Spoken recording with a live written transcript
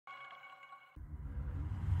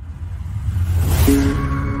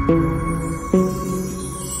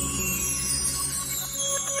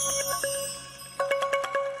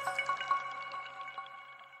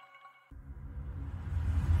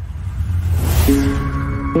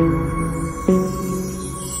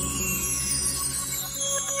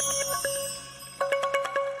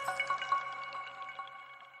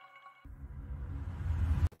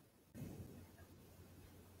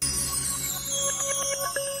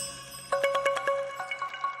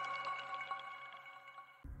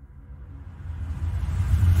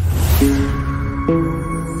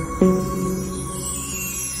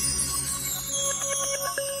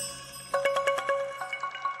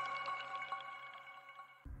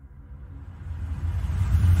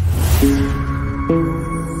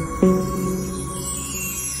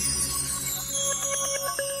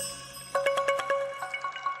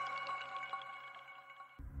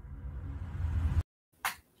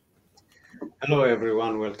Hello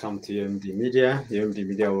everyone, welcome to UMD Media. UMD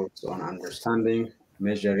Media works on understanding,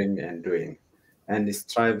 measuring, and doing, and it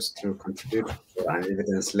strives to contribute to an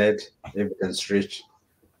evidence-led, evidence-rich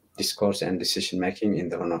discourse and decision-making in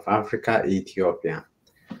the Horn of Africa, Ethiopia.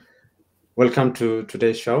 Welcome to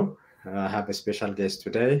today's show. I have a special guest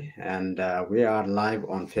today, and we are live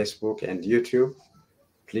on Facebook and YouTube.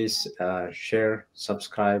 Please share,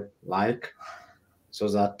 subscribe, like, so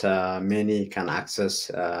that many can access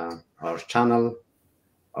our channel,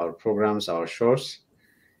 our programs, our shows.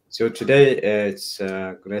 So today it's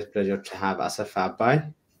a great pleasure to have Assefa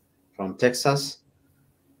Abay from Texas.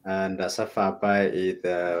 And Assefa Abay is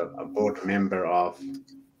a board member of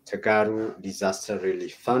Tegaru Disaster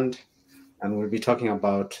Relief Fund. And we'll be talking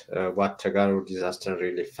about what Tegaru Disaster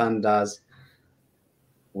Relief Fund does,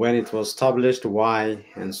 when it was established, why,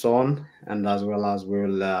 and so on. And as well as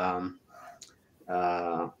we'll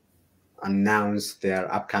announce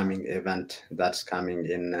their upcoming event that's coming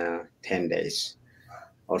in 10 days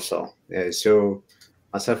or so. So,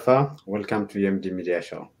 Assefa, welcome to UMD Media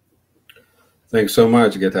Show. Thanks so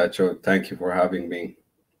much, Getachew. Thank you for having me.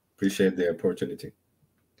 Appreciate the opportunity.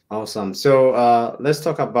 Awesome. So let's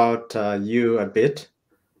talk about you a bit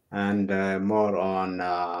and more on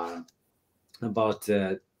about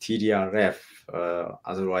TDRF,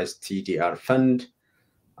 otherwise TDR Fund,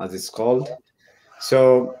 as it's called.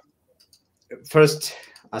 So first,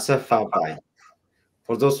 Assefa Abay.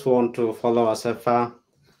 For those who want to follow Assefa,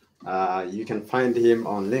 you can find him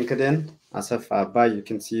on LinkedIn, Assefa Abay. You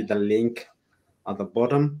can see the link at the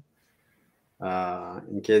bottom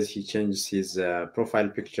in case he changes his profile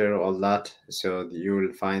picture, all that. So you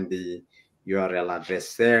will find the URL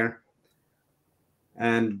address there.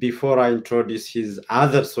 And before I introduce his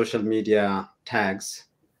other social media tags,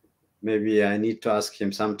 maybe I need to ask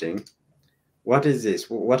him something. What is this?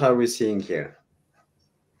 What are we seeing here?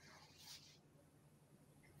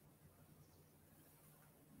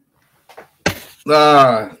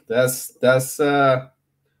 That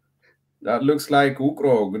looks like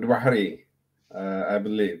Ukro Gudbahari, I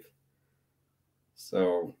believe.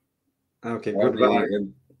 So okay,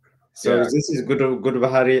 Gudbahari. So yeah. This is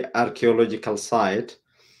Gudbahari archaeological site.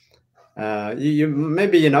 You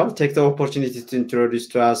maybe take the opportunity to introduce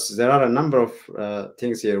to us. There are a number of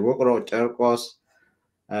things here: Wokro, Cherkos,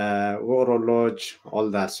 Wokro Lodge, all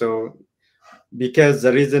that. So because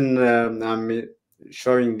the reason I'm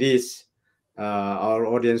showing this, our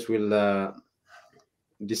audience will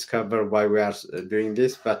discover why we are doing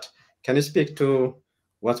this. But can you speak to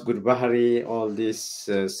what's Gudbahari, all these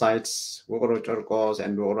sites, Wokro, Cherkos,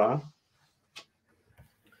 and Wokra?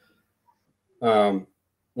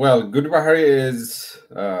 Well, Gudbahari is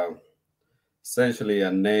essentially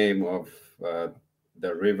a name of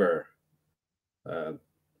the river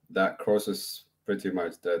that crosses pretty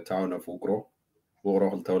much the town of Ukro,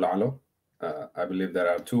 Ukro al Tawla'alo. I believe there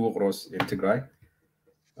are two Ukros in Tigray,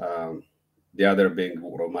 the other being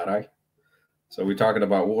Ukro Marai. So we're talking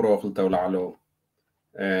about Ukro al Tawla'alo,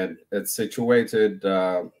 and it's situated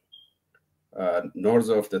north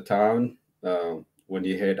of the town when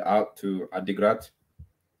you head out to Adigrat.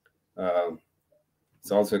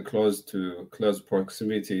 It's also close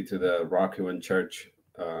proximity to the Rockywan Church,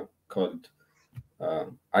 called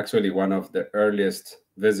actually one of the earliest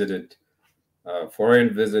foreign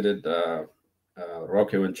visited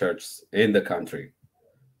Rockywan churches in the country,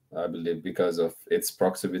 I believe, because of its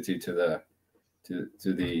proximity to the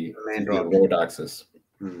main road access.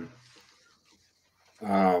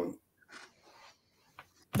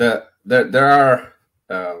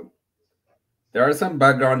 There are some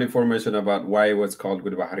background information about why it was called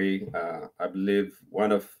Gudbahari. I believe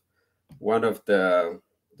one of the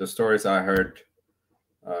stories I heard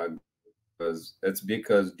was it's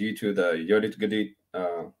because due to the Yodit Gadit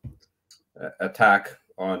attack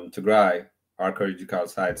on Tigray archaeological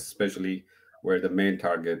sites, especially where the main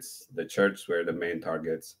targets, the church were the main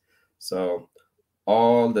targets. So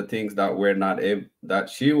all the things that were not able, that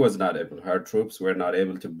she was not able, her troops were not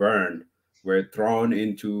able to burn, were thrown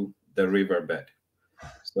into the riverbed.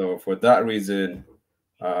 So for that reason,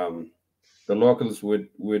 um, the locals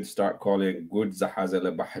would start calling good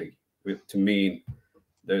Zahazal Bahri, to mean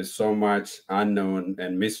there's so much unknown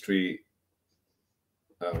and mystery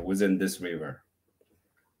within this river.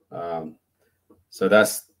 Um, so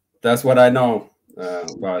that's what I know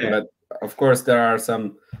about. Okay. But of course, there are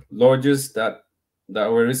some lodges that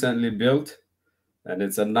were recently built, and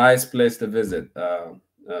it's a nice place to visit.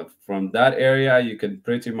 From that area, you can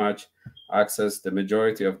pretty much access the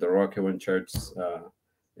majority of the Rockhaven Church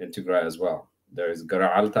in Tigray as well. There is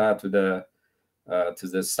Garaalta to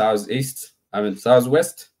the southeast, I mean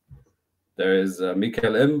southwest. There is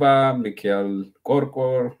Mikel Imba, Mikel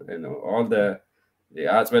Korkor, all the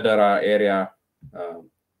Azbedara area,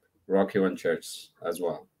 Rockhaven Church as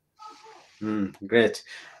well. Great.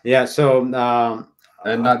 Yeah. So,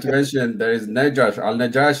 And not to mention, there is Najash, Al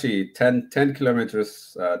Najashi, 10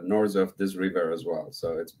 kilometers north of this river as well.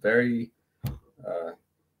 So it's very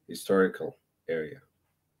historical area.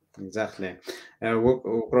 exactly.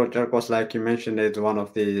 Rock, like you mentioned, is one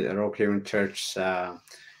of the Rockhaven Church.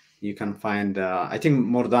 You can find, I think,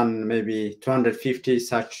 more than maybe 250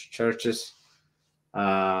 such churches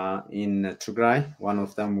in Tigray. One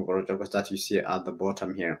of them, that you see at the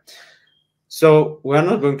bottom here. So we're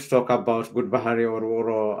not going to talk about Good Bahari or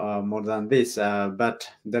Woro more than this, but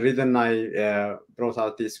the reason I brought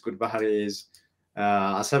out this Good Bahari is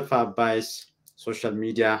Assefa Abay's social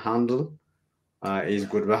media handle is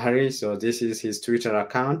Good Bahari. So this is his Twitter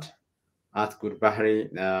account at Good Bahari.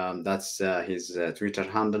 That's his Twitter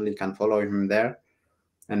handle. You can follow him there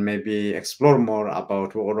and maybe explore more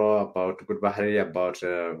about Woro, about Good Bahari, about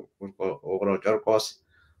Woro Jorkos,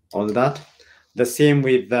 all that. The same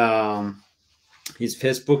with his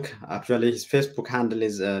Facebook. Actually, his Facebook handle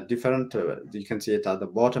is different. You can see it at the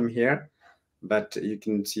bottom here, but you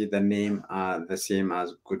can see the name the same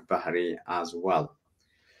as Good Bahari as well.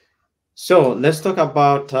 So let's talk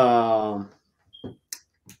about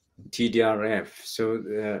TDRF.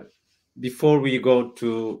 So before we go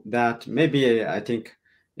to that, maybe I think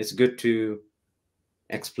it's good to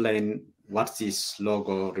explain what this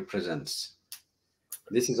logo represents.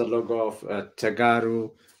 This is a logo of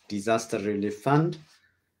Tegaru Disaster Relief Fund.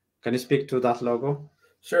 Can you speak to that logo?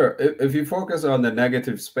 Sure. If you focus on the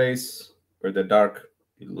negative space where the dark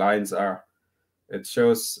lines are, it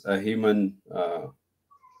shows a human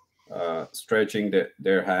stretching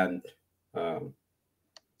their hand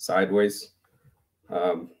sideways.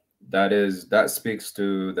 That speaks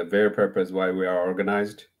to the very purpose why we are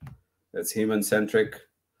organized. It's human centric.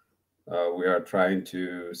 We are trying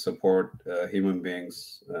to support human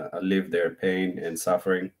beings alleviate their pain and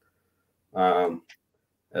suffering.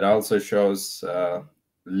 It also shows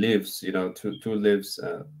leaves, two leaves,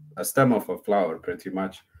 a stem of a flower, pretty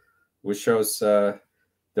much, which shows the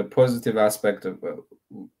positive aspect of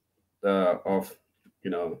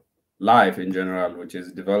life in general, which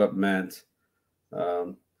is development.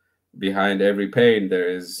 Behind every pain, there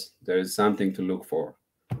is something to look for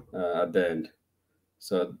at the end.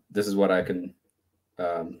 So this is what I can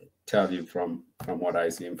tell you from what I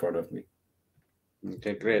see in front of me.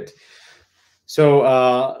 Okay, great.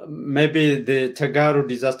 So maybe the Tegaru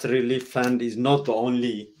Disaster Relief Fund is not the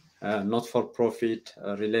only not-for-profit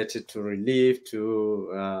related to relief,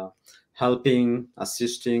 to helping,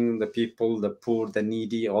 assisting the people, the poor, the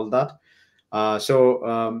needy, all that.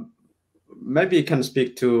 So maybe you can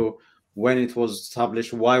speak to when it was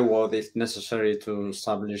established, why was it necessary to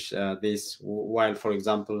establish this, while, for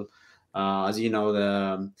example, as you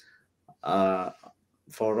know,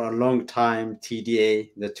 for a long time,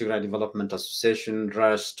 TDA, the Tigray Development Association,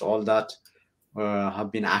 RUST, all that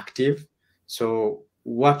have been active. So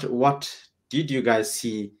what did you guys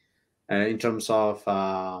see in terms of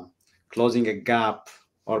closing a gap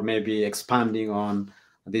or maybe expanding on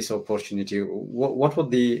this opportunity? What was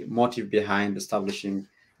the motive behind establishing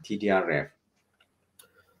TDRF?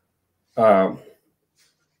 I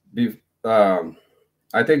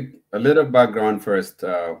think a little background first.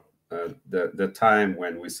 The time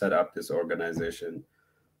when we set up this organization,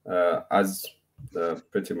 as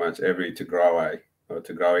pretty much every Tigrawai or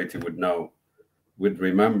Tigrawati would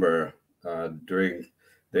remember, during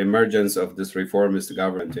the emergence of this reformist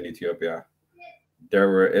government in Ethiopia, there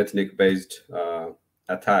were ethnic-based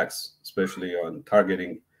attacks, especially on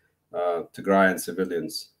targeting Tigrayan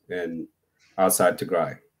civilians in outside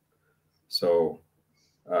Tigray. So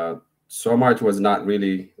so much was not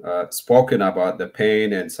really spoken about the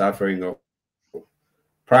pain and suffering of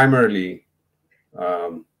primarily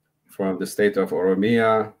from the state of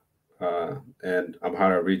Oromia and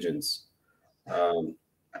Amhara regions. Um,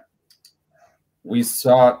 we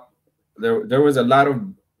saw there was a lot of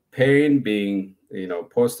pain being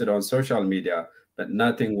posted on social media, but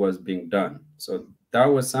nothing was being done. So that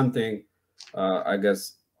was something, I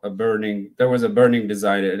guess, there was a burning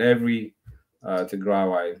desire in every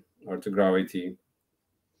Tigrawai or Tigrawiti,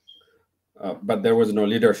 but there was no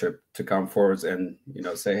leadership to come forward and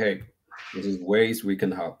say, hey, this is ways we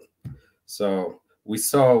can help. So we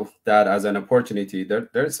saw that as an opportunity.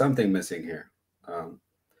 There's something missing here.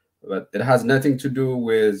 But it has nothing to do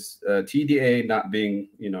with TDA not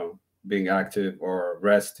being active or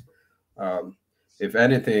rest. If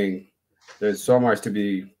anything, there's so much to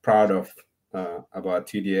be proud of about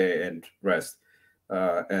TDA and rest,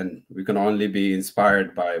 and we can only be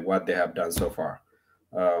inspired by what they have done so far.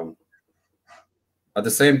 At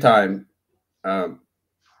the same time, um,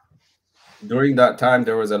 during that time,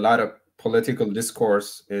 there was a lot of political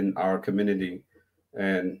discourse in our community,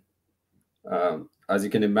 and as you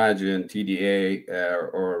can imagine, TDA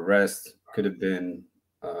or REST could have been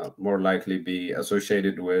more likely be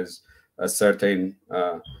associated with a certain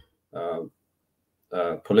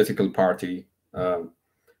political party.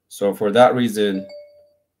 So for that reason,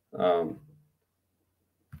 um,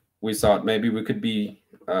 we thought maybe we could be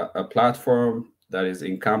a platform that is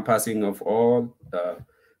encompassing of all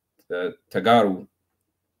the Tegaru,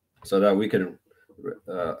 so that we can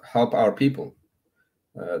help our people.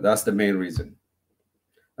 That's the main reason.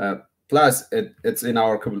 Plus, it's in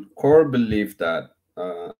our core belief that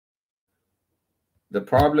the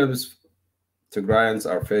problems Tigrayans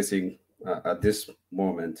are facing at this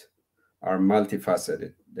moment are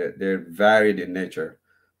multifaceted. They're varied in nature.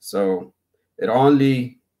 So it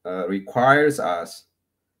only requires us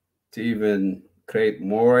to even create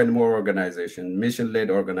more and more organizations, mission-led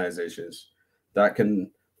organizations that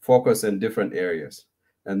can focus in different areas,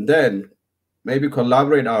 and then maybe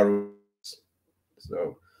collaborate our resources.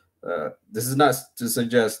 So this is not to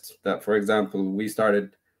suggest that, for example, we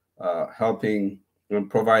started helping and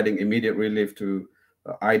providing immediate relief to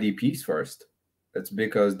IDPs first. It's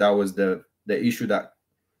because that was the issue that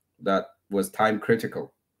was time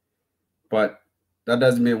critical. But that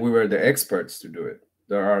doesn't mean we were the experts to do it.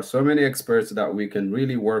 There are so many experts that we can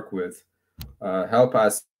really work with, help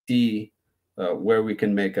us see where we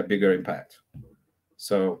can make a bigger impact.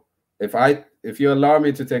 So if you allow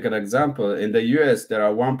me to take an example, in the US, there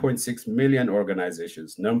are 1.6 million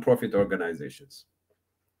organizations, nonprofit organizations.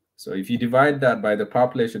 So if you divide that by the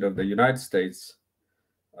population of the United States,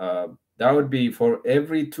 that would be for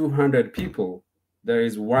every 200 people, there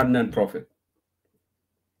is one nonprofit.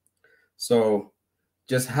 So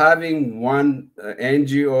just having one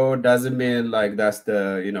NGO doesn't mean like that's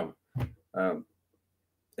the,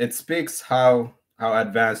 it speaks how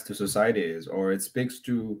advanced the society is, or it speaks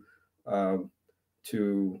to uh,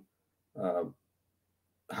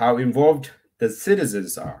 how involved the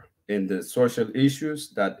citizens are in the social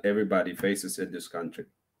issues that everybody faces in this country.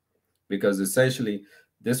 Because essentially,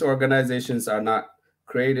 these organizations are not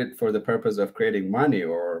created for the purpose of creating money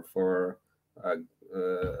or for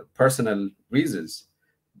personal reasons.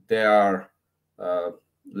 They are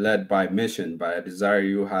led by mission, by a desire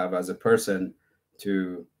you have as a person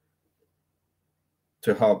to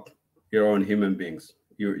help your own human beings,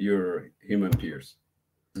 your human peers.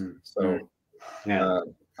 So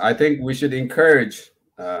I think we should encourage.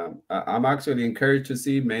 I'm actually encouraged to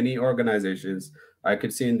see many organizations. I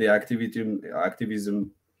could see in the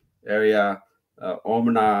activism area,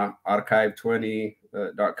 Omna,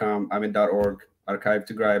 archive20.com, .org, Archive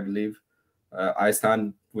Tigray, I believe. I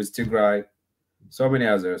Stand with Tigray, so many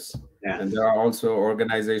others. Yeah. And there are also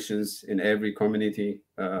organizations in every community,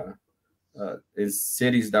 in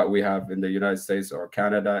cities that we have in the United States or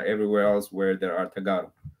Canada, everywhere else where there are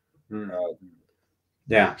Tegaru.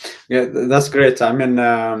 Yeah, that's great. I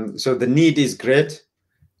mean, so the need is great.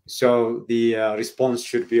 So the response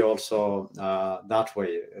should be also that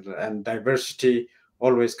way. And diversity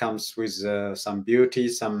always comes with some beauty,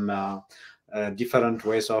 some different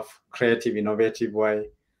ways of creative, innovative way.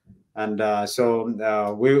 And so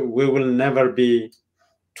we will never be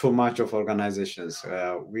too much of organizations.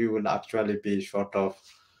 We will actually be short of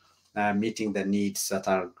meeting the needs that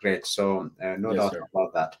are great. So no doubt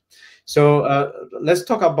about that. So let's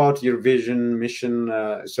talk about your vision, mission.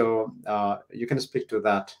 So you can speak to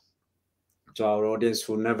that to our audience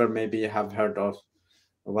who never maybe have heard of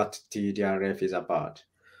what TDRF is about.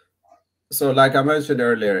 So like I mentioned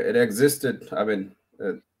earlier, it existed. I mean,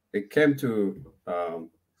 it came to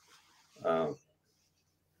uh,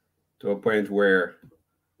 to a point where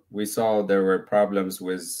we saw there were problems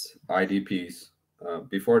with IDPs.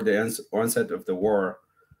 Before the onset of the war,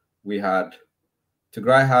 we had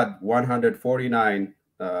Tigray had 149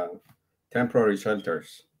 temporary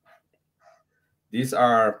shelters. These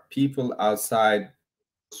are people outside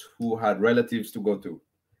those who had relatives to go to.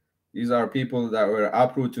 These are people that were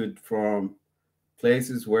uprooted from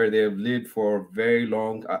places where they have lived for very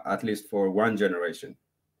long, at least for one generation.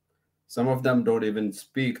 Some of them don't even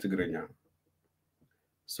speak Tigrinya.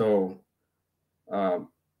 So um,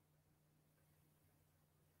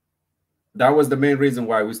 that was the main reason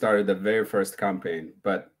why we started the very first campaign.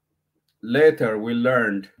 But later we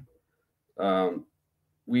learned, um,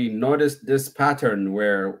 we noticed this pattern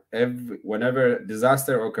where whenever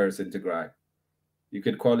disaster occurs in Tigray, you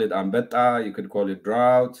could call it ambeta, you could call it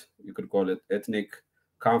drought, you could call it ethnic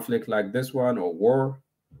conflict like this one, or war,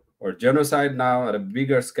 or genocide now at a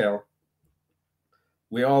bigger scale.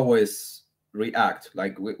 We always react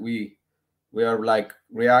like we are like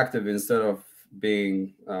reactive instead of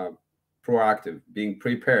being proactive, being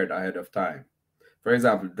prepared ahead of time. For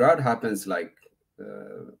example, drought happens like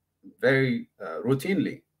very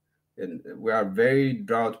routinely, and we are very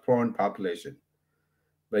drought prone population,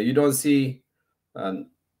 but you don't see um,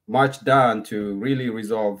 much done to really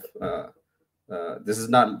resolve. This is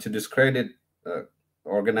not to discredit uh,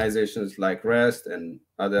 organizations like REST and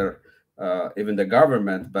other, even the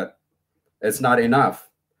government, but it's not enough.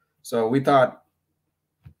 So we thought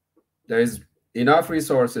there is enough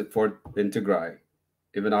resources for in Tigray,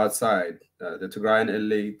 even outside the Tigrayan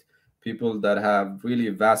elite, people that have really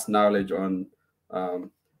vast knowledge on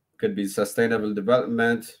um, could be sustainable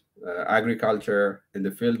development, agriculture, in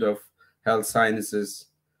the field of health sciences,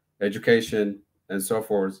 education, and so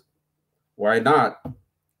forth. Why not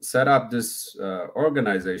set up this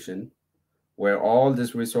organization where all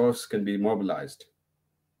this resource can be mobilized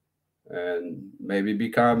and maybe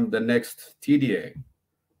become the next TDA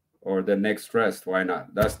or the next rest? Why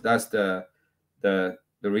not? That's the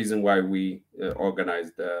reason why we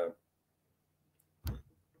organized the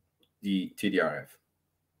TDRF.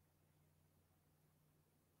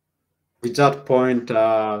 With that point,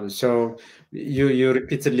 so you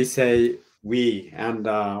repeatedly say we, and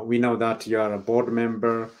we know that you are a board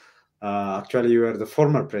member. Actually, you are the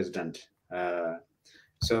former president.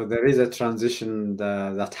 So there is a transition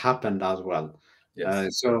that happened as well.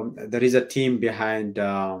 Yes. So there is a team behind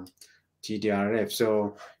TDRF.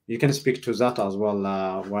 So you can speak to that as well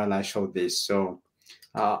while I show this. So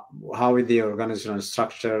how is the organizational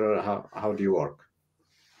structure? How do you work?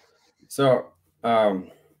 So,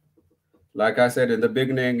 like I said in the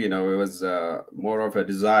beginning, it was more of a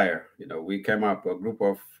desire. We came up, a group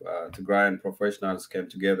of Tigrayan professionals came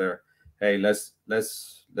together. Hey, let's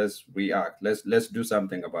react. Let's do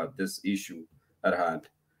something about this issue at hand.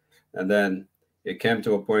 And then it came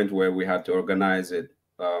to a point where we had to organize it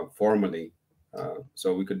formally,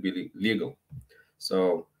 so we could be legal.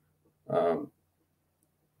 So um,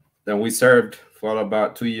 then we served for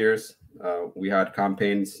about 2 years. We had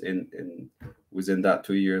campaigns in within that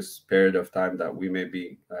 2 years period of time that we may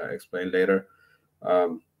be explained later.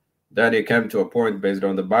 Um, then it came to a point based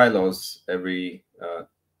on the bylaws. Every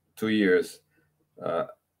 2 years, uh,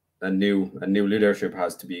 a new leadership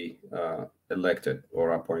has to be elected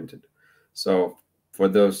or appointed. So for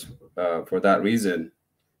that reason,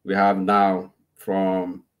 we have now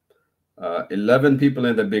from 11 people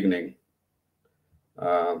in the beginning.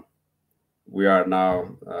 Uh, we are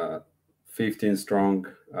now 15 strong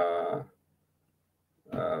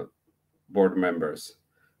board members.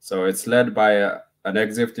 So it's led by an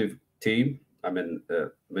executive team. I mean,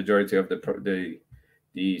 the majority of the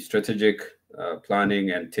strategic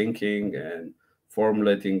planning and thinking and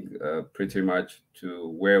formulating pretty much to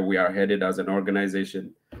where we are headed as an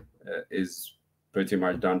organization is pretty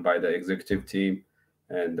much done by the executive team,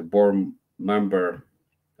 and the board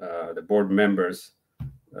members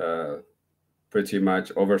uh, pretty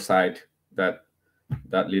much oversight that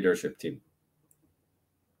leadership team.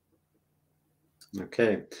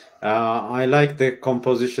 Okay. I like the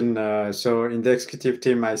composition. So in the executive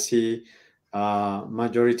team, I see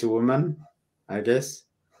majority women, I guess.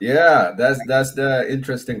 Yeah, that's the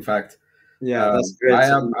interesting fact. Yeah, that's great.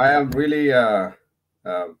 I am really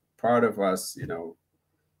proud of us,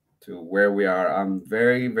 to where we are. I'm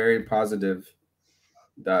very very positive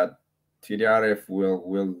that TDRF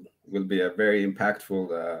will be a very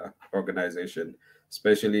impactful organization.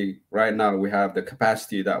 Especially right now, we have the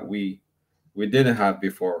capacity that we didn't have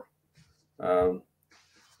before, um,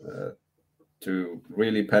 uh, to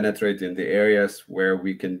really penetrate in the areas where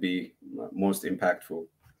we can be most impactful.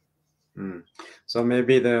 So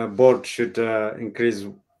maybe the board should increase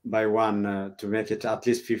by one to make it at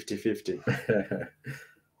least 50-50.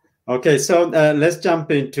 Okay, so let's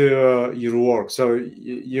jump into your work. So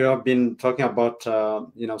you have been talking about,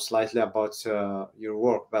 slightly about your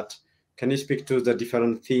work, but can you speak to the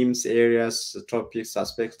different themes, areas, topics,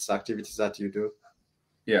 aspects, activities that you do?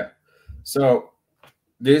 Yeah. So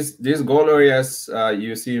these goal areas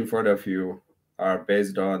you see in front of you are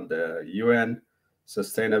based on the UN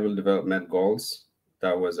Sustainable Development Goals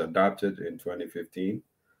that was adopted in 2015.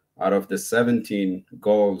 Out of the 17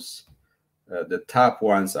 goals, the top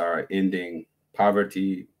ones are ending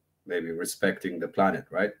poverty, maybe respecting the planet,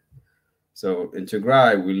 right? So in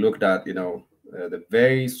Tigray, we looked at, the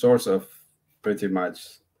very source of pretty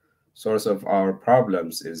much source of our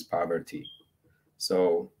problems is poverty.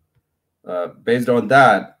 So based on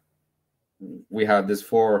that, we have these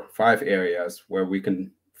 4, 5 areas where we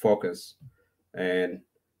can focus. And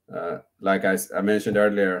like I mentioned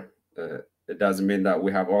earlier, it doesn't mean that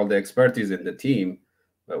we have all the expertise in the team,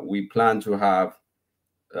 but we plan to have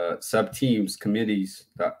sub teams, committees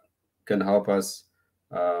that can help us,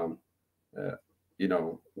 um,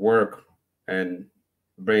 work and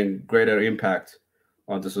bring greater impact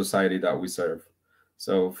on the society that we serve.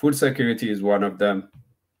 So food security is one of them,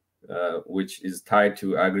 which is tied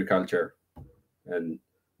to agriculture, and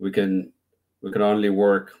we can only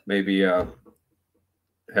work maybe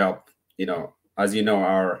help. As you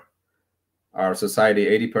know, our society,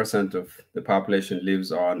 80% of the population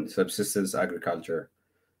lives on subsistence agriculture,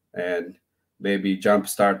 and maybe jump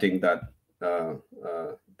starting that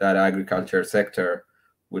agriculture sector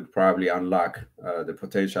would probably unlock the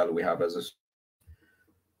potential we have as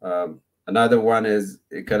a another one is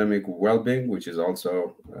economic well-being, which is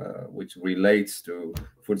also which relates to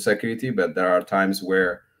food security, but there are times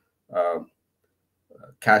where uh,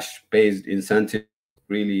 cash-based incentives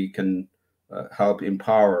really can help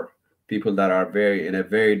empower people that are in a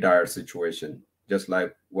very dire situation, just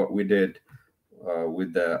like what we did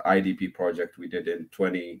with the IDP project we did in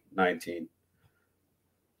 2019.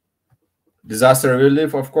 Disaster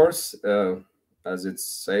relief, of course, as it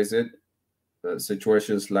says it,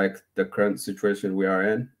 situations like the current situation we are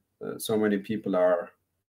in, so many people are,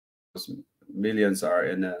 millions are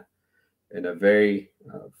in a very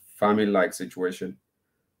famine-like situation.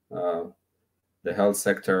 Uh, the health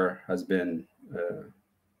sector has been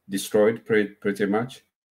destroyed pretty much.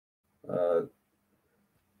 Uh,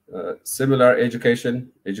 Similar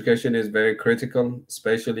education. Education is very critical,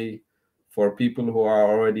 especially for people who are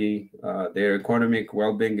already their economic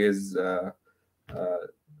well-being is uh,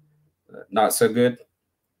 not so good.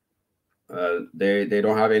 They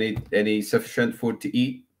don't have any sufficient food to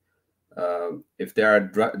eat. If they are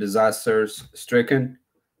disasters stricken,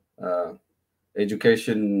 uh,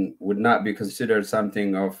 education would not be considered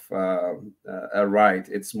something of a right.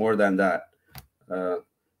 It's more than that. Uh,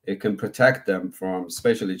 it can protect them from,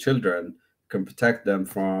 especially children, can protect them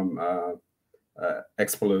from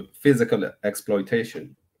physical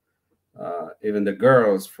exploitation. Even the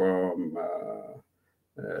girls from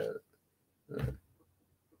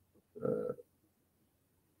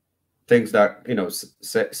things that,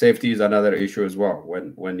 safety is another issue as well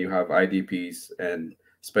when you have IDPs, and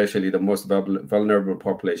especially the most vulnerable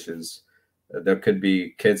populations. There could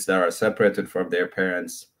be kids that are separated from their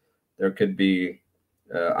parents. There could be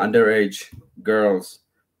underage girls,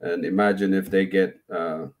 and imagine if they get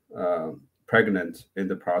pregnant in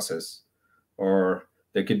the process, or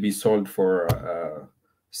they could be sold for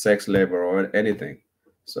sex labor or anything.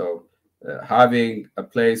 So having a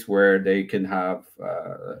place where they can have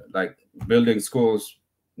like building schools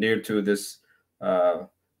near to this,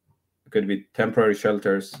 could be temporary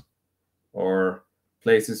shelters or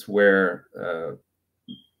places where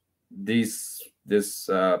these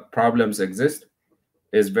problems exist,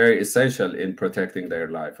 is very essential in protecting their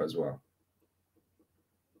life as well.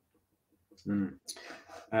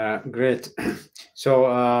 Great.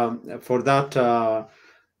 So for that,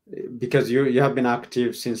 because you have been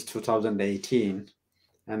active since 2018,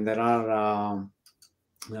 and there are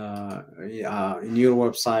in your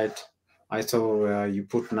website, I saw you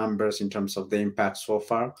put numbers in terms of the impact so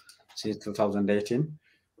far since 2018.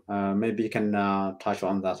 Maybe you can touch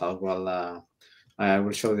on that as well. I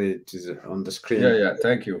will show it on the screen. Yeah,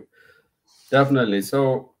 thank you. Definitely.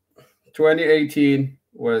 So 2018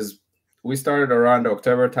 was, we started around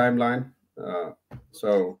October timeline.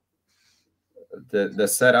 So the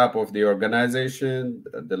setup of the organization,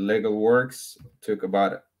 the legal works took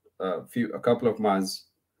about a couple of months,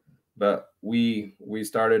 but we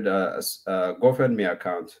started a GoFundMe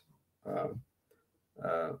account uh,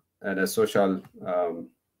 and a social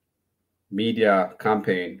media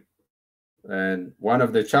campaign And one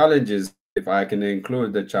of the challenges, if I can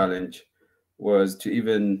include the challenge, was to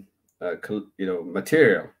even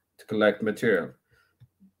material, to collect material.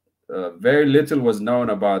 Very little was known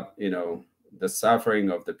about the suffering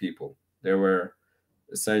of the people. There were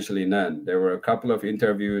essentially none. There were a couple of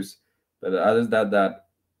interviews, but other than that,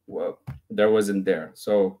 well, there wasn't there.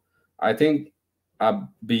 So I think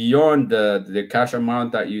beyond the cash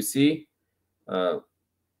amount that you see,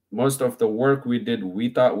 most of the work we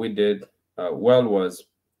thought we did well, was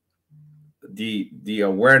the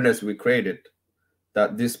awareness we created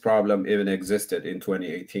that this problem even existed in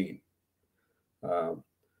 2018.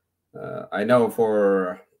 I know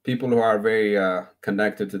for people who are very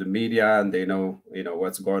connected to the media and they know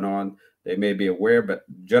what's going on, they may be aware, but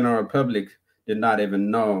general public did not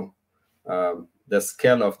even know the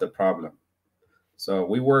scale of the problem. So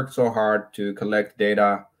we worked so hard to collect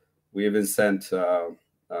data. We even sent our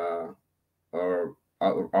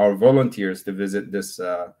volunteers to visit this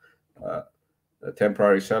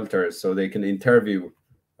temporary shelters so they can interview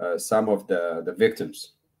some of the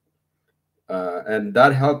victims. And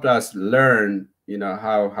that helped us learn,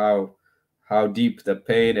 how deep the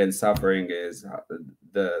pain and suffering is,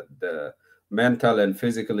 the mental and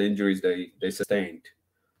physical injuries they sustained.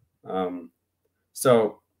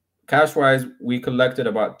 So cash-wise, we collected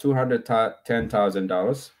about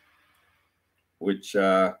 $210,000, which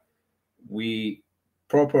we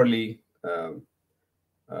properly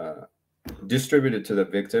distributed to the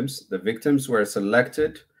victims. The victims were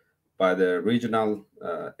selected by the regional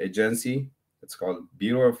agency. It's called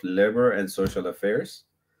Bureau of Labor and Social Affairs.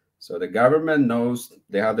 So the government knows,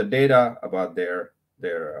 they have the data about the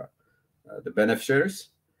beneficiaries.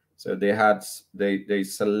 So they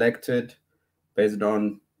selected based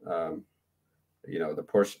on the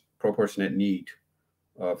proportionate need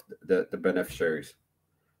of the beneficiaries.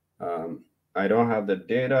 I don't have the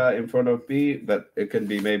data in front of me, but it can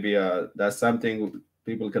be maybe that's something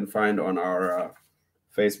people can find on our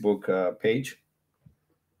Facebook page.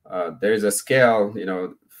 There is a scale,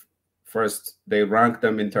 first they rank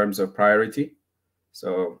them in terms of priority.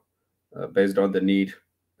 So based on the need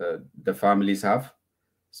the families have.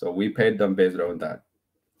 So we paid them based on that.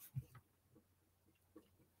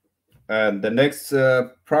 And the next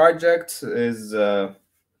project is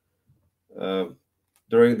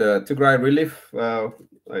during the Tigray relief.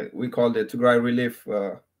 We call it Tigray relief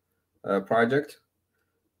project.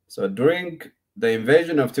 So during the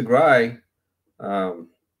invasion of Tigray,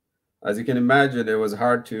 as you can imagine, it was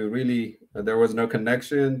hard to really, there was no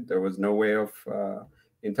connection. There was no way of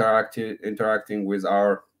interacting with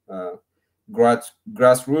our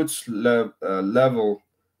grassroots level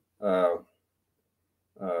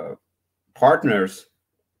partners.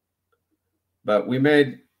 But we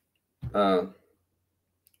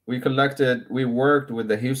worked with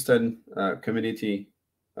the Houston community,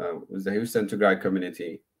 with the Houston Tigray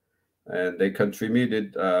community, and they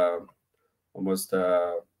contributed almost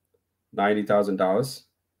 $90,000.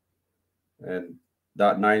 And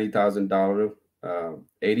that $90,000,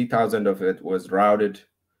 80,000 of it was routed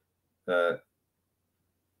to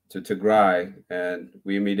Tigray, and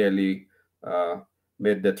we immediately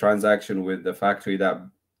made the transaction with the factory that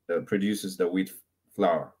produces the wheat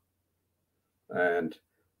flour. And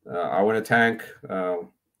I want to thank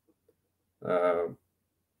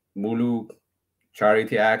Mulu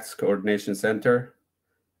Charity Acts Coordination Center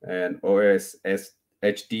and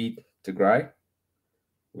OSSHD Tigray,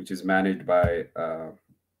 which is managed by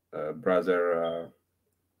brother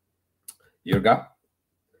Yurga.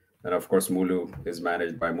 And of course, Mulu is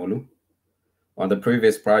managed by Mulu. On the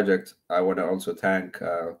previous project, I want to also thank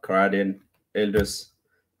Canadian Elders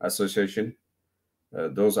Association.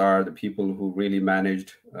 Those are the people who really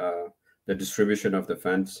managed the distribution of the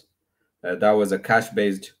funds. That was a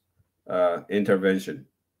cash-based intervention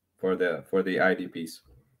for the IDPs.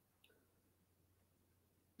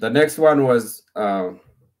 The next one was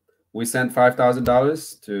we sent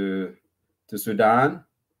 $5,000 to Sudan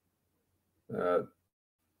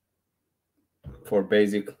for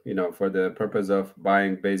basic, for the purpose of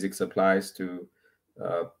buying basic supplies to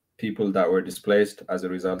people that were displaced as a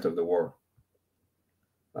result of the war.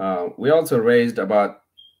 We also raised about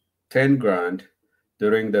 10 grand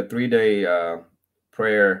during the 3-day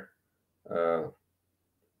prayer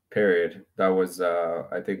period. That was,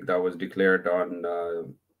 I think that was declared on,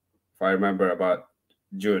 if I remember, about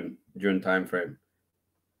June timeframe.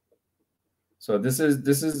 So this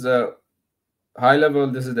is a high level.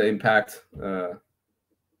 This is the impact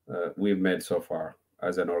we've made so far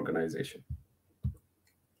as an organization.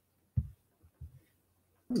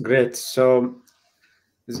 Great. So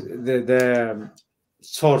the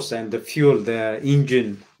source and the fuel, the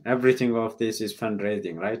engine everything of this is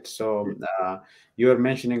fundraising, right? So you were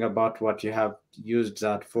mentioning about what you have used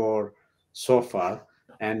that for so far,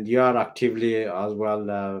 and you are actively as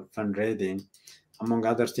well fundraising. Among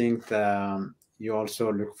other things, you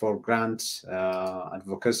also look for grants,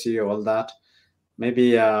 advocacy, all that.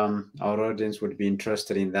 Maybe our audience would be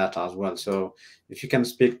interested in that as well. So if you can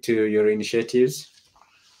speak to your initiatives.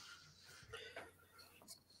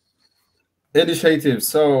 Initiative.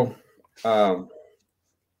 So um,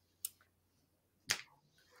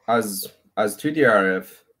 as TDRF,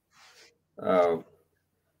 uh,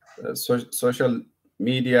 social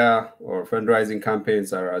media or fundraising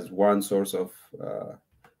campaigns are as one source of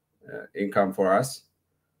income for us.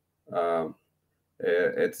 Um,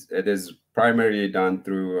 it is primarily done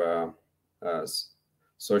through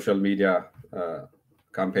social media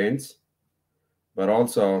campaigns, but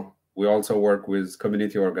also we also work with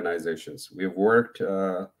community organizations. We've worked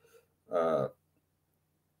uh,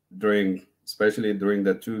 especially during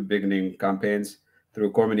the two beginning campaigns,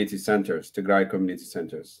 through community centers, Tigray community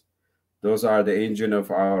centers. Those are the engine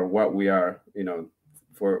of our what we are,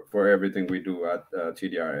 for everything we do at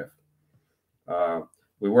TDRF. Uh,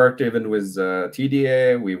 we worked even with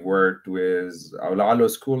TDA. We've worked with Aulalo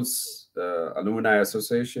Schools Alumni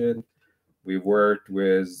Association. We've worked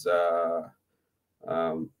with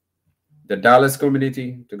um, the Dallas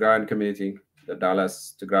community, Tigrayan community, the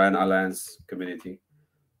Dallas Tigrayan Alliance community.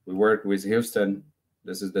 We worked with Houston.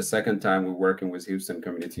 This is the second time we're working with Houston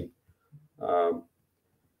community. Um,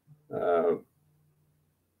 uh,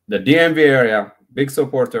 the DMV area, big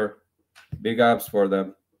supporter, big ups for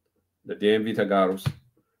them. The DMV Tegarus.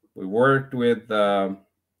 We worked with the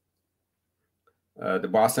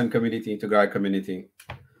Boston community, Tigray community.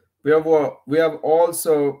 We have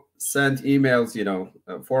also sent emails,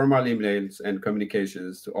 formal emails and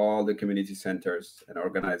communications to all the community centers and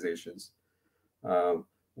organizations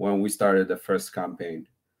when we started the first campaign.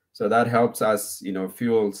 So that helps us,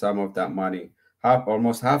 fuel some of that money.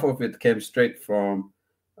 Almost half of it came straight from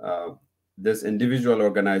this individual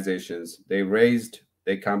organizations. They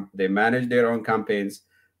managed their own campaigns,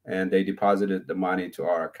 and they deposited the money to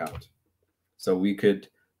our account, so we could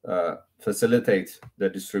facilitate the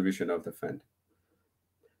distribution of the fund.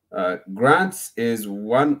 Grants is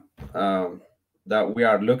one that we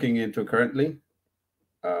are looking into currently.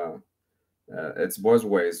 It's both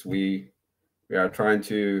ways. We are trying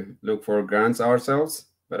to look for grants ourselves,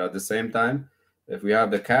 but at the same time, if we have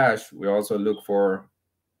the cash, we also look for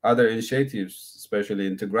other initiatives, especially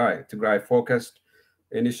in Tigray focused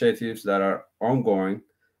initiatives that are ongoing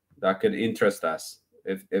that could interest us.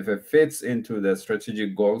 If it fits into the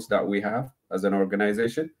strategic goals that we have as an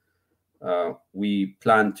organization, we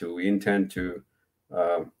intend to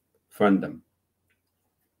fund them.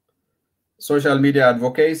 Social media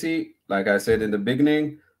advocacy, like I said in the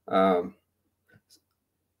beginning,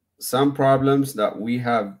 some problems that we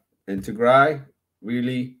have in Tigray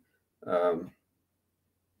really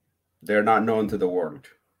they're not known to the world.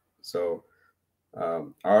 So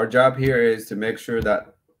our job here is to make sure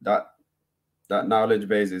that knowledge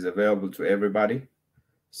base is available to everybody,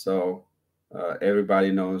 so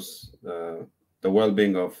everybody knows the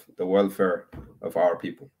well-being of the welfare of our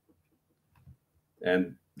people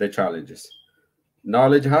and the challenges.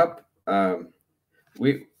 Knowledge Hub,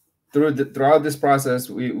 we throughout this process,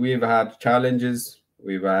 we've had challenges,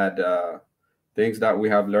 we've had things that we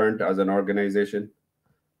have learned as an organization.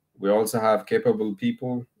 We also have capable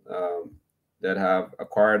people that have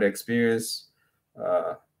acquired experience.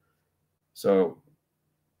 So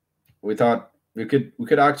we thought we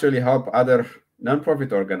could actually help other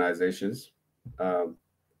nonprofit organizations,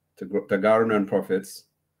 Tegaru nonprofits,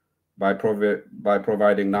 by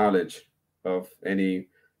providing knowledge of any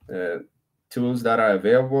tools that are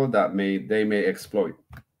available that they may exploit,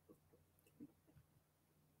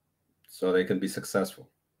 so they can be successful.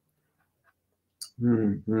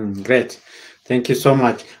 Great, thank you so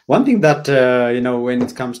much. One thing that when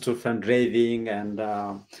it comes to fundraising and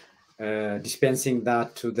dispensing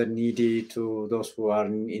that to the needy, to those who are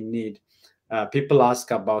in need, people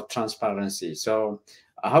ask about transparency. So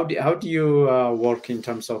how do you work in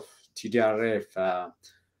terms of TDRF,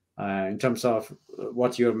 in terms of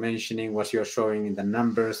what you're mentioning, what you're showing in the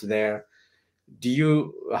numbers there? Do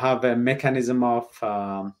you have a mechanism of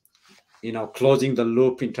closing the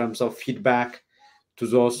loop in terms of feedback to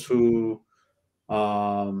those who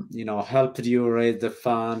helped you raise the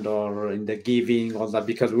fund, or in the giving, all that?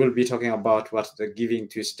 Because we'll be talking about what the Giving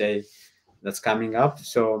Tuesday that's coming up.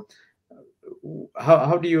 So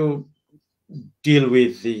how do you deal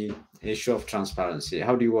with the issue of transparency?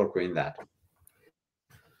 How do you work with that?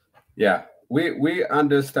 Yeah, we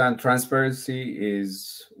understand transparency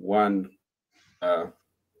is one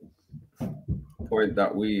point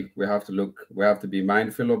that we have to be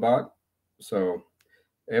mindful about. So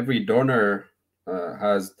every donor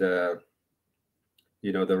has the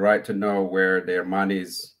the right to know where their money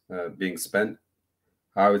is being spent,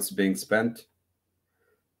 how it's being spent.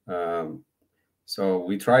 So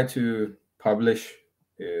we try to publish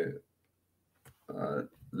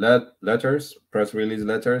letters, press release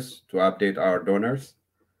letters to update our donors.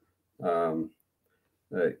 Um,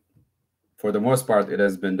 for the most part, it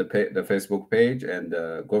has been the Facebook page and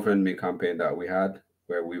the GoFundMe campaign that we had,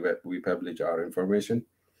 where we publish our information.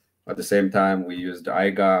 At the same time, we used the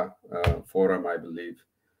IGA forum, I believe.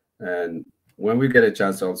 And when we get a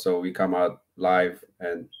chance, also, we come out live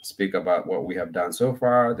and speak about what we have done so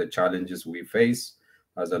far, the challenges we face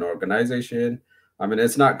as an organization. I mean,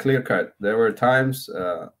 it's not clear cut. There were times,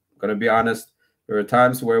 going to be honest, there were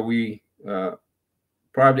times where we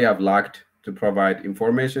probably have lacked to provide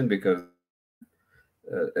information because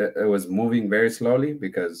it was moving very slowly,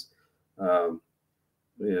 because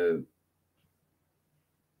the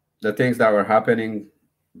things that were happening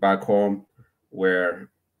back home were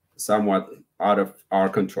somewhat out of our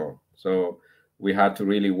control. So we had to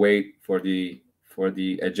really wait for the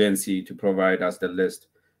agency to provide us the list.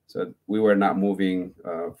 So we were not moving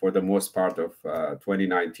for the most part of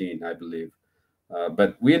 2019, I believe.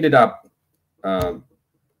 But we ended up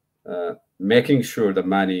making sure the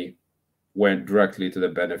money went directly to the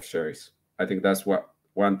beneficiaries. I think that's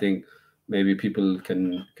one thing maybe people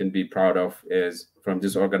can be proud of is from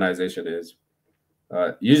this organization is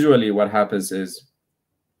usually what happens is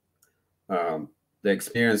the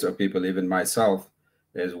experience of people, even myself,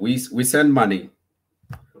 is we send money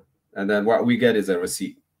and then what we get is a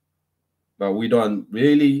receipt, but we don't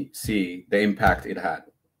really see the impact it had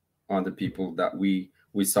on the people that we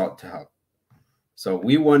sought to help. So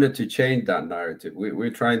we wanted to change that narrative. We're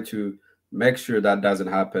trying to make sure that doesn't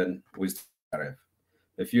happen with TDRF.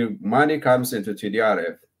 If your money comes into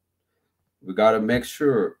TDRF, we got to make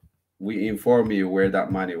sure we inform you where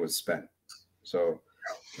that money was spent. So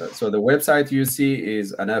the website you see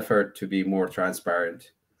is an effort to be more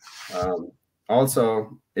transparent.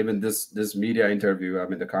 Also, even this media interview, I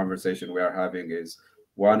mean, the conversation we are having is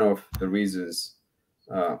one of the reasons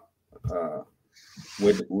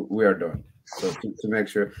we are doing. So to make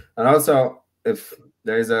sure, and also if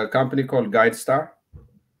there is a company called GuideStar,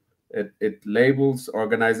 it labels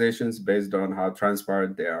organizations based on how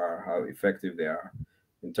transparent they are, how effective they are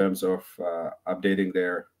in terms of updating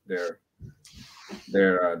their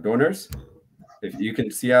donors. If you can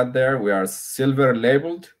see out there, we are silver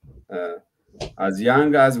labeled. As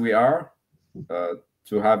young as we are,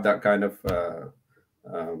 to have that kind of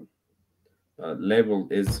label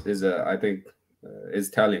is I think is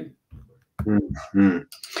telling. Mm-hmm.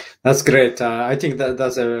 That's great. I think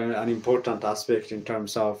that's an important aspect in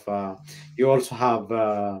terms of you also have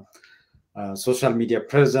social media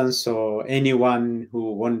presence. So anyone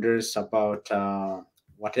who wonders about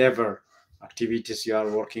whatever activities you are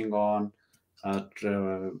working on,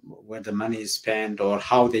 where the money is spent or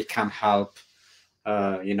how they can help,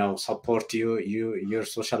 support your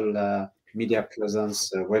social media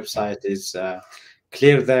presence website is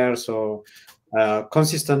clear there. So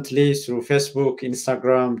consistently through Facebook,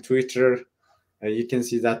 Instagram, Twitter, you can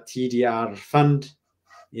see that TDR Fund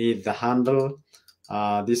is the handle.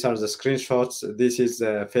 These are the screenshots. This is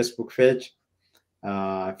the Facebook page,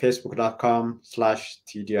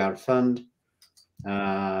 facebook.com/TDR Fund.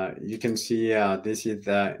 You can see this is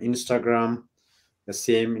the Instagram, the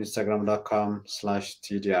same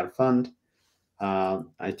instagram.com/TDR Fund.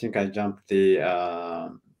 I think I jumped the,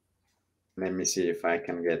 let me see if I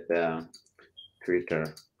can get the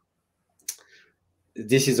Twitter.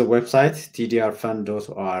 This is a website,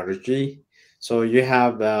 tdrfund.org. So you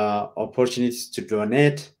have opportunities to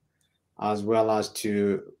donate as well as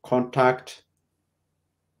to contact.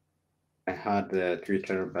 I had the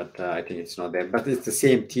Twitter, but I think it's not there. But it's the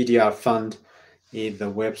same TDR Fund in the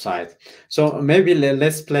website. So maybe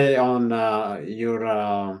let's play on your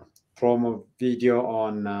promo video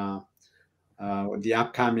on the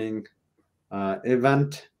upcoming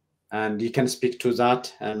event, and you can speak to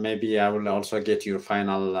that, and maybe I will also get your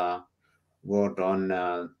final word on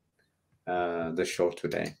the show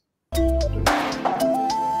today.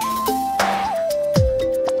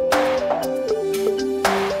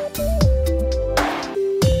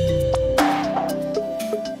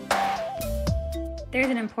 There's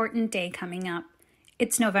an important day coming up.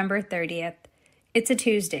 It's November 30th. It's a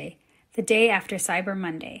Tuesday, the day after Cyber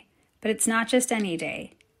Monday. But it's not just any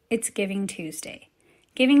day. It's Giving Tuesday.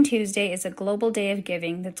 Giving Tuesday is a global day of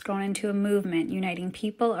giving that's grown into a movement uniting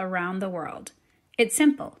people around the world. It's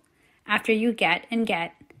simple. After you get,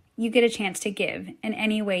 you get a chance to give in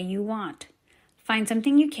any way you want. Find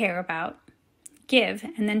something you care about, give,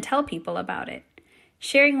 and then tell people about it.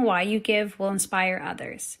 Sharing why you give will inspire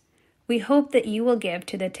others. We hope that you will give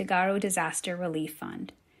to the Tegaru Disaster Relief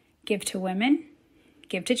Fund. Give to women,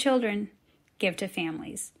 give to children, give to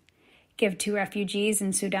families. Give to refugees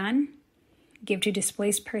in Sudan, give to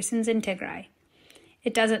displaced persons in Tigray.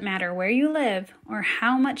 It doesn't matter where you live or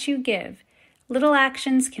how much you give, little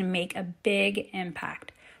actions can make a big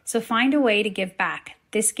impact. So find a way to give back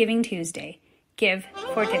this Giving Tuesday. Give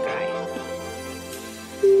for Tigray.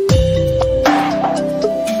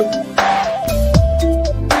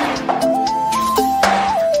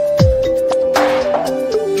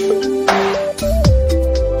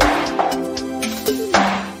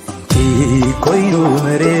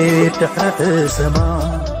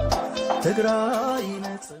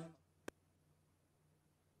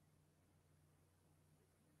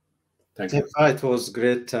 Thank you. It was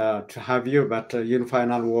great to have you, but your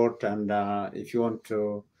final word, and if you want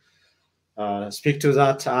to speak to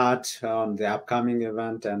that ad on the upcoming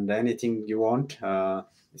event and anything you want,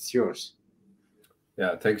 it's yours.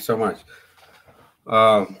 Yeah, thank you so much.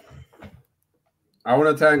 I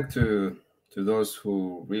want to thank to those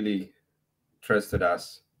who really trusted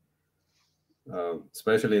us,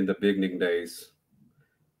 especially in the beginning days.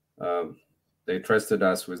 They trusted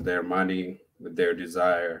us with their money, with their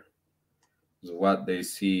desire, with what they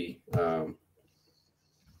see,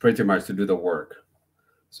 pretty much to do the work.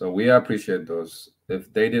 So we appreciate those.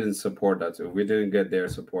 If they didn't support us, if we didn't get their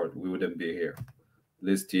support, we wouldn't be here. At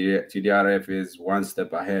least TDRF is one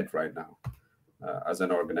step ahead right now as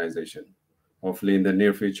an organization. Hopefully in the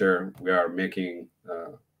near future, we are making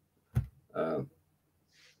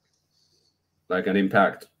like an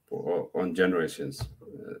impact on generations.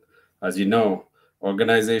 As you know,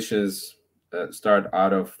 organizations start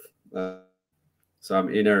out of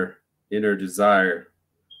some inner desire,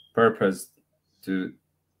 purpose to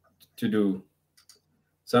do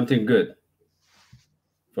something good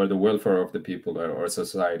for the welfare of the people or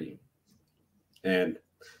society. And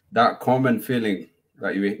that common feeling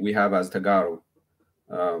that we have as Tegaru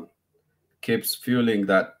keeps fueling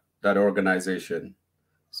that organization.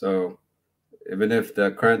 So even if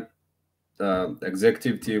the current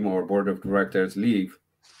executive team or board of directors leave,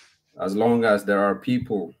 as long as there are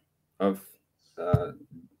people of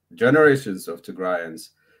generations of Tigrayans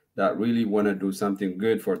that really want to do something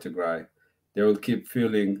good for Tigray, they will keep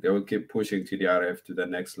fueling, they will keep pushing TDRF to the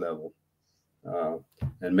next level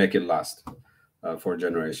and make it last for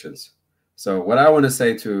generations. So what I want to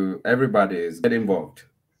say to everybody is get involved.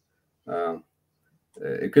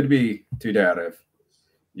 It could be TDRF.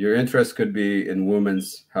 Your interest could be in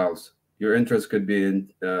women's health. Your interest could be in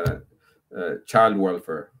child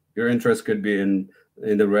welfare. Your interest could be in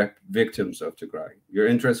the victims of Tigray. Your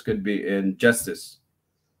interest could be in justice.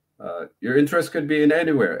 Your interest could be in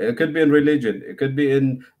anywhere. It could be in religion. It could be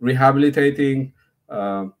in rehabilitating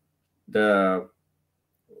the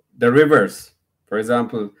rivers, for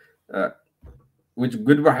example, which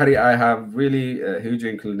Gudbahari I have really a huge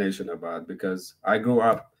inclination about because I grew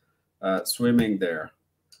up swimming there.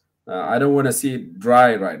 I don't want to see it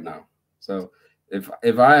dry right now. So if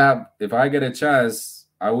I get a chance,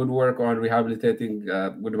 I would work on rehabilitating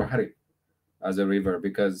Gudbahari as a river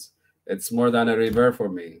because it's more than a river for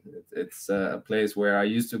me. It's a place where I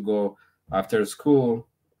used to go after school,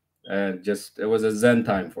 and it was a Zen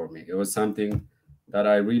time for me. It was something that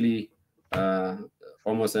I really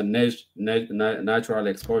almost a natural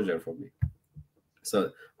exposure for me.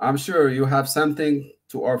 So I'm sure you have something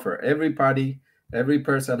to offer. Every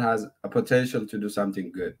person has a potential to do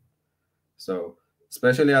something good. So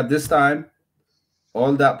especially at this time,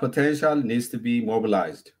 all that potential needs to be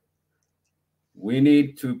mobilized. We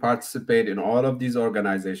need to participate in all of these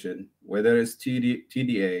organizations, whether it's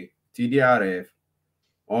TDA, TDRF,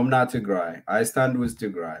 Omna Tigray, I Stand with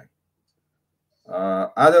Tigray,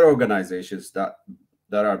 other organizations that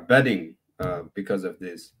are betting because of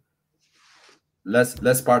this.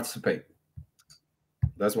 Let's participate.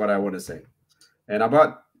 That's what I want to say. And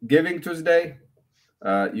about Giving Tuesday,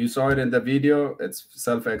 you saw it in the video. It's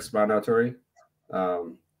self-explanatory.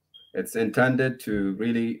 It's intended to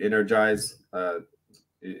really energize the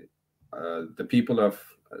people of,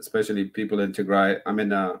 especially people in Tigray,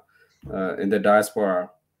 in the diaspora,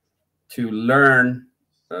 to learn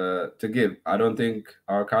to give. I don't think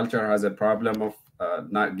our culture has a problem of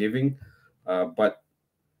not giving, but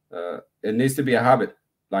it needs to be a habit.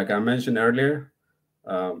 Like I mentioned earlier,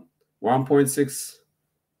 1.6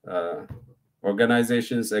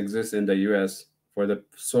 organizations exist in the US for the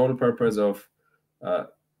sole purpose of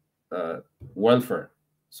welfare,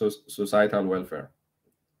 so societal welfare.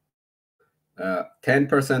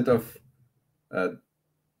 10% of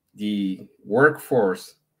the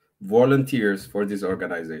workforce volunteers for these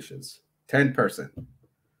organizations. 10%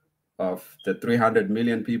 of the 300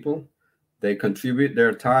 million people, they contribute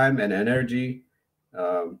their time and energy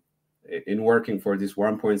in working for these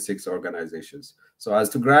 1.6 organizations. So as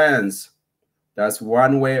Tigrayans, that's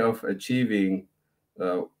one way of achieving,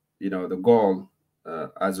 the goal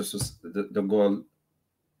as the goal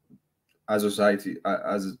as society,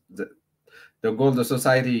 as the goal the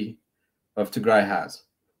society of Tigray has.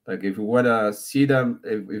 Like if we want to see them,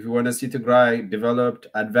 if we want to see Tigray developed,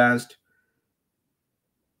 advanced,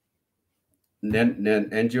 then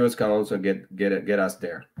NGOs can also get us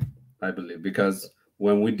there, I believe, because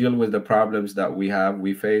when we deal with the problems that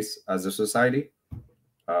we face as a society,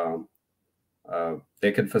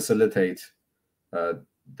 they can facilitate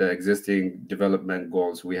the existing development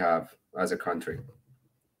goals we have as a country.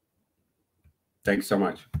 Thanks so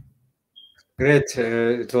much. Great.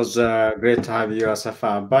 It was great to have you,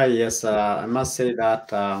 Assefa. Abay, yes, I must say that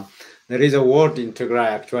there is a word in Tigray,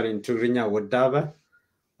 actually in Tigrinya, Wadabe,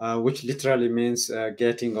 which literally means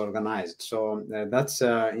getting organized. So that's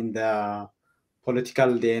in the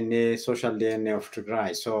political DNA, social DNA of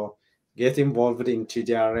Tigray. So get involved in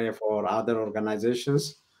TDRF or other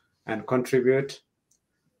organizations and contribute.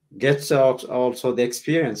 Get also the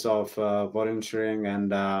experience of volunteering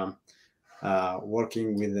and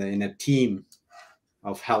working in a team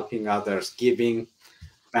of helping others, giving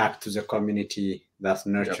back to the community that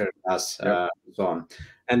nurtured us, so on.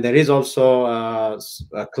 And there is also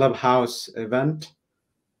a clubhouse event.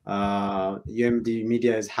 UMD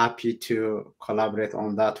Media is happy to collaborate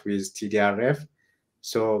on that with TDRF.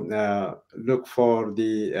 So look for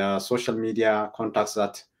the social media contacts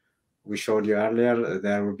that we showed you earlier.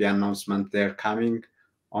 There will be an announcement there coming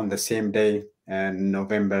on the same day,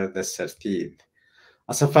 November the 30th.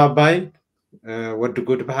 Assefa Abay, what do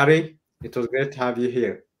good Bahari? It was great to have you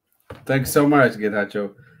here. Thanks so much,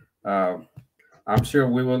 Getachew. I'm sure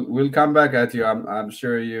we'll come back at you. I'm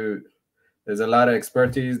sure there's a lot of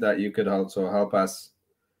expertise that you could also help us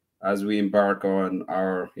as we embark on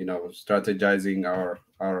our, strategizing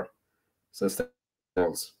our sustainable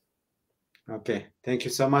goals. Okay, thank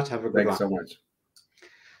you so much. Have a good one. Thanks so much.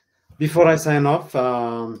 Before I sign off,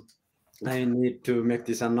 I need to make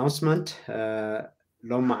this announcement.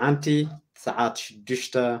 Loma Anti, Saat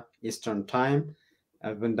Shidishta Eastern Time,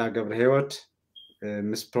 Venda Gabrahewot,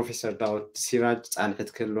 Miss Professor Daud Siraj, and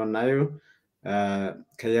Hitkillonayu,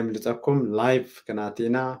 Kayem Litakum, live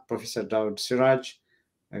Kanatina, Professor Daud Siraj,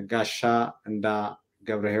 Gasha, and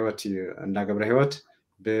Gabrahewot,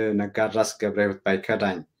 Benagadras Gabrahewot by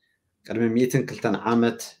Kadine. قدم 200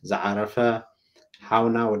 ዓመት ዝዓረፈ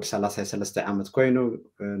ሓውና ወዲ 33 ዓመት ኮይኑ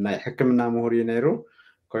ናይ ሕክምና ምሁር ነይሩ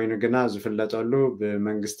ኮይኑ ግና ዝፍለጠሉ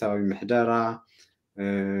ብመንግስታዊ ምሕደራ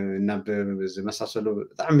እና ብዝመሳሰሉ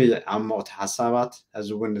ብጣዕሚ ዓመቕቲ ሓሳባት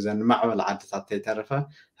ህዝቡን ዘን ማዕበል ዓድታት ተይተረፈ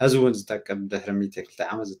ህዝቡን ዝጠቅም ድሕሪ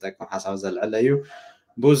 200 ዓመት ዝጠቅም ሓሳብ ዘልዕለ እዩ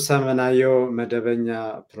ብዙ ሰመናዮ መደበኛ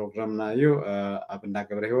ፕሮግራምና እዩ ኣብ እንዳ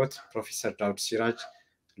ገብረ ህይወት ፕሮፌሰር ዳውድ ሲራጅ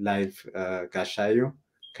ላይቭ ጋሻዩ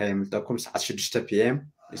ከየምልጠኩም ሰዓት 6 p.m.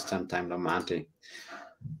 Eastern Time Loma Anti.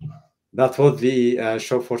 That was the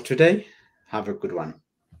show for today. Have a good one.